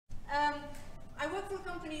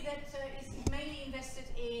company that is mainly invested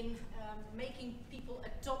in making people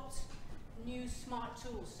adopt new smart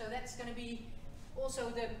tools. So that's going to be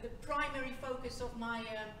also the primary focus of my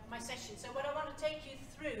session. So what I want to take you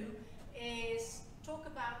through is talk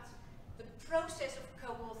about the process of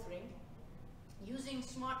co-authoring using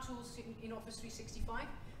smart tools in Office 365,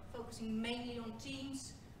 focusing mainly on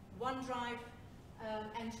Teams, OneDrive,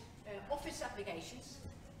 and Office applications.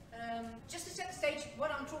 Just to set the stage,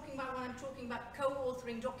 what I'm talking about when I'm talking about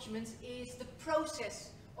co-authoring documents is the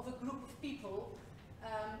process of a group of people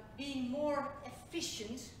being more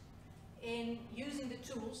efficient in using the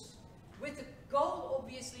tools, with the goal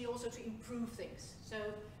obviously also to improve things. So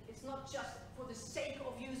it's not just for the sake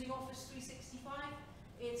of using Office 365,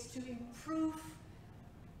 it's to improve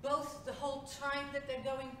both the whole time that they're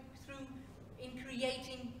going through in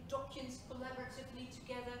creating documents collaboratively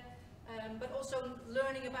together, but also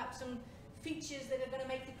learning about some features that are going to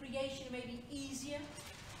make the creation maybe easier.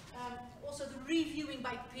 Also the reviewing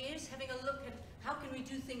by peers, having a look at how can we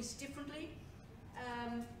do things differently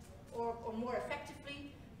or more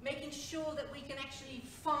effectively, making sure that we can actually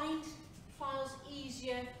find files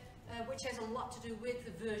easier, which has a lot to do with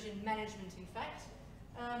the version management in fact.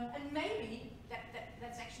 And maybe,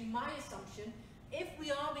 that's actually my assumption, if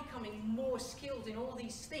we are becoming more skilled in all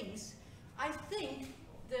these things, I think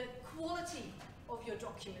the quality of your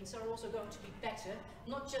documents are also going to be better,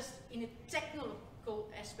 not just in a technical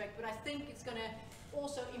aspect, but I think it's going to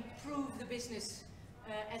also improve the business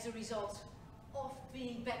as a result of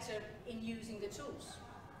being better in using the tools,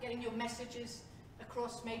 getting your messages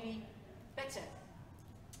across maybe better.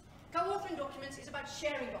 Co-authoring documents is about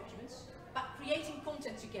sharing documents, about creating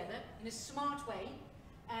content together in a smart way,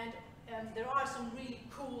 and there are some really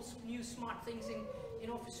cool new smart things in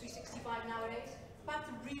Office 365 nowadays, about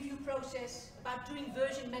the review process, about doing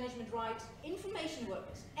version management right, information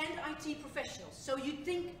workers and IT professionals. So you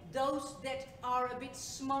think those that are a bit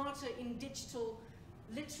smarter in digital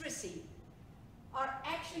literacy are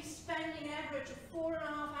actually spending an average of 4.5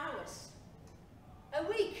 hours a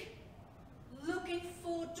week looking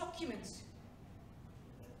for documents.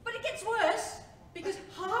 But it gets worse, because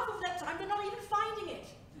half of that time they're not even finding it.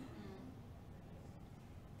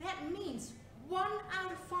 That means 1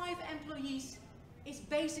 out of 5 employees is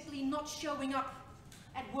basically not showing up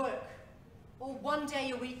at work. Or 1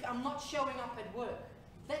 day a week, I'm not showing up at work.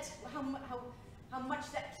 That's how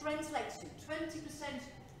much that translates to, 20%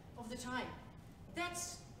 of the time.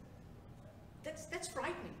 That's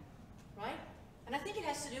frightening, right? And I think it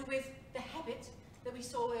has to do with the habit that we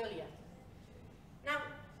saw earlier. Now,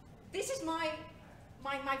 this is my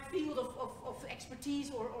field of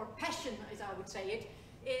expertise or passion, as I would say it,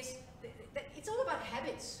 is that it's all about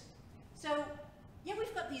habits. So, yeah,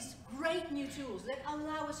 we've got these great new tools that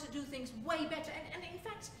allow us to do things way better. And in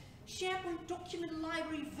fact, SharePoint document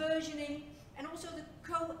library versioning and also the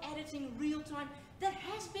co-editing real-time, that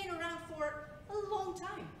has been around for a long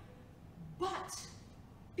time. But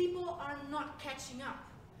people are not catching up.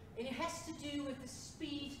 And it has to do with the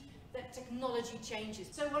speed that technology changes.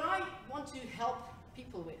 So what I want to help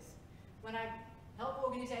people with, when I help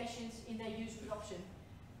organizations in their user adoption,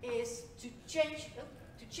 is to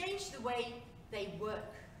change the way they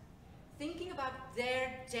work. Thinking about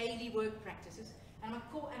their daily work practices, and I'm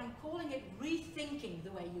calling it rethinking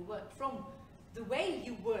the way you work, from the way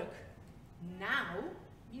you work now,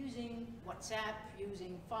 using WhatsApp,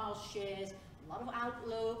 using file shares, a lot of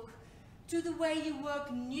Outlook, to the way you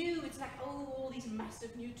work new. It's like, oh, all these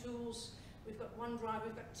massive new tools. We've got OneDrive,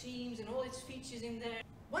 we've got Teams and all its features in there.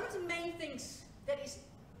 One of the main things that is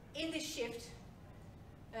in this shift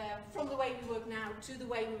from the way we work now to the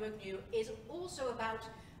way we work new is also about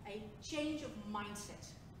a change of mindset.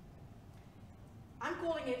 I'm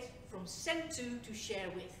calling it from send to share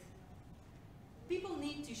with. People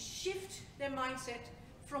need to shift their mindset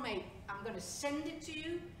from a I'm going to send it to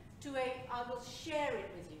you to a I will share it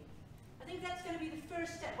with you. I think that's going to be the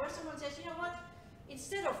first step, where someone says, you know what,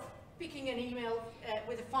 instead of picking an email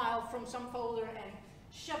with a file from some folder and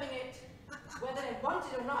shoving it, whether they want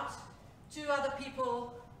it or not, to other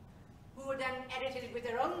people who would then edit it with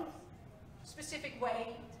their own specific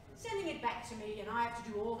way, sending it back to me and I have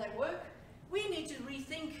to do all that work, we need to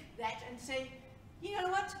rethink that and say, you know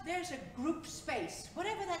what, there's a group space,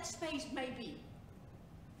 whatever that space may be.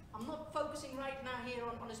 I'm not focusing right now here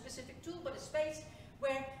on a specific tool, but a space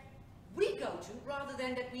where we go to, rather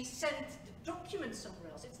than that we send the document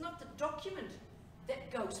somewhere else. It's not the document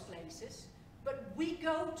that goes places, but we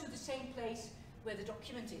go to the same place where the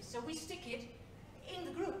document is. So we stick it in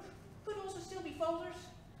the group. Could also still be folders.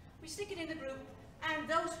 We stick it in the group, and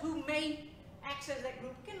those who may access that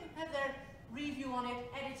group can have their review on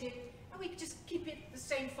it, edit it, And we just keep it the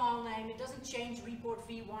same file name. It doesn't change report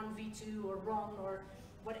v1, v2, or RON, or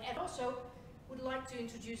whatever. Also, would like to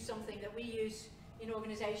introduce something that we use in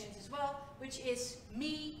organizations as well, which is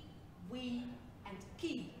me, we, and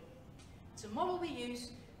key. It's a model we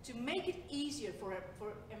use to make it easier for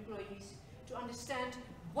employees to understand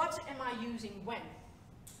what am I using when.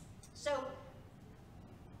 So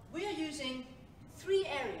we are using 3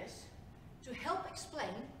 areas to help explain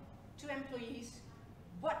to employees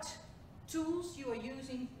what tools you are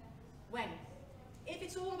using when. If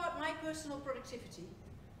it's all about my personal productivity,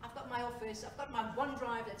 I've got my Office, I've got my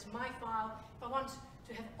OneDrive, that's my file. If I want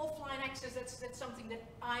to have offline access, that's something that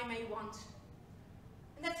I may want.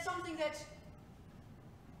 And that's something that,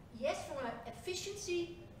 yes, from an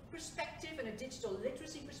efficiency perspective and a digital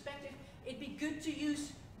literacy perspective, it'd be good to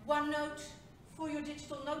use OneNote for your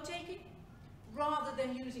digital note-taking rather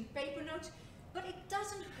than using paper notes. But it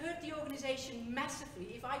doesn't hurt the organization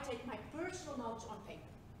massively if I take my personal notes on paper.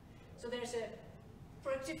 So there's a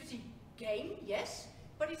productivity gain, yes,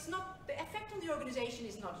 but it's not, the effect on the organization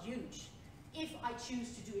is not huge if I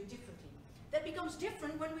choose to do it differently. That becomes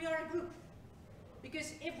different when we are a group.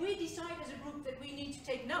 Because if we decide as a group that we need to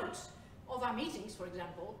take notes of our meetings, for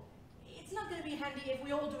example, it's not going to be handy if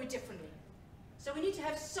we all do it differently. So we need to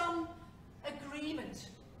have some agreement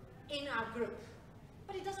in our group.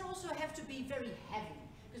 But it doesn't also have to be very heavy,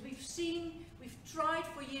 because we've tried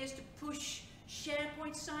for years to push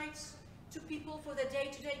SharePoint sites to people for their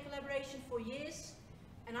day-to-day collaboration for years,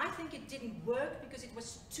 and I think it didn't work because it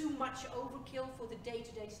was too much overkill for the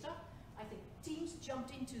day-to-day stuff. I think Teams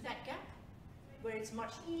jumped into that gap, where it's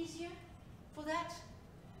much easier for that.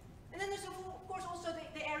 And then there's of course also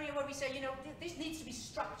the area where we say, you know, this needs to be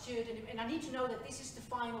structured, and I need to know that this is the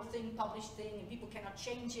final thing, published thing, and people cannot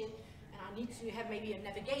change it. And I need to have maybe a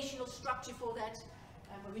navigational structure for that,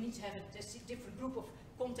 where we need to have a different group of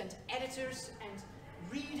content editors and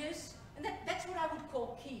readers. And that's what I would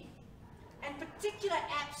call key. And particular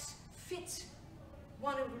apps fit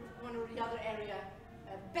one or the other area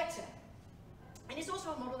better. And it's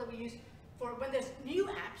also a model that we use for when there's new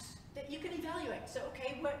apps that you can evaluate. So,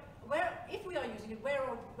 okay, where if we are using it, where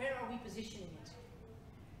are we positioning it?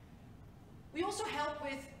 We also help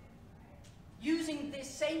with using this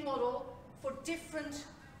same model for different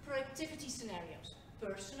productivity scenarios,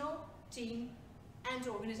 personal, team, and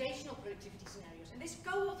organizational productivity scenarios. And this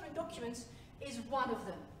co-authoring documents is one of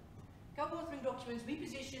them. Co-authoring documents we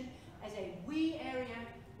position as a we area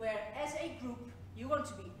where, as a group, you want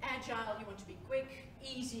to be agile, you want to be quick,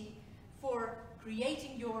 easy for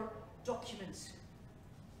creating your documents.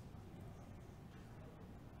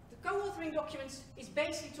 The co-authoring documents is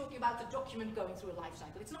basically talking about the document going through a life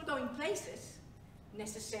cycle. It's not going places,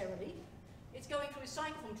 necessarily. It's going through a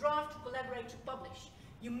cycle from draft to collaborate to publish.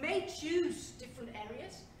 You may choose different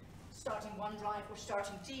areas, starting OneDrive or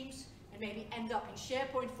starting Teams, and maybe end up in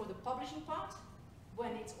SharePoint for the publishing part,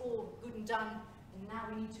 when it's all good and done, and now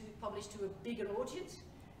we need to publish to a bigger audience.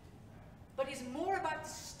 But it's more about the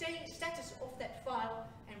status of that file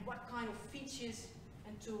and what kind of features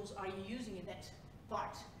and tools are you using in that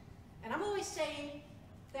part. And I'm always saying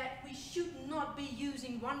that we should not be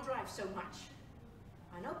using OneDrive so much.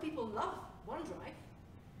 I know people love OneDrive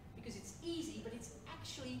because it's easy, but it's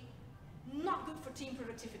actually not good for team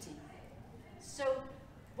productivity. So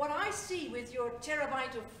what I see with your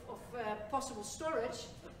terabyte of possible storage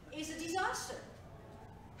is a disaster.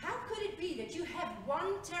 How could it be that you have 1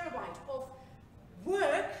 terabyte of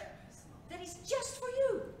work that is just for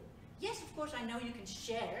you? Yes, of course, I know you can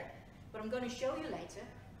share, but I'm going to show you later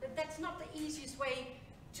that that's not the easiest way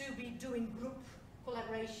to be doing group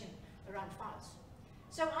collaboration around files.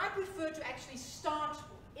 So I prefer to actually start,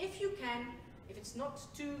 if you can, if it's not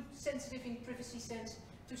too sensitive in privacy sense,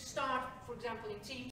 to start, for example, in Teams,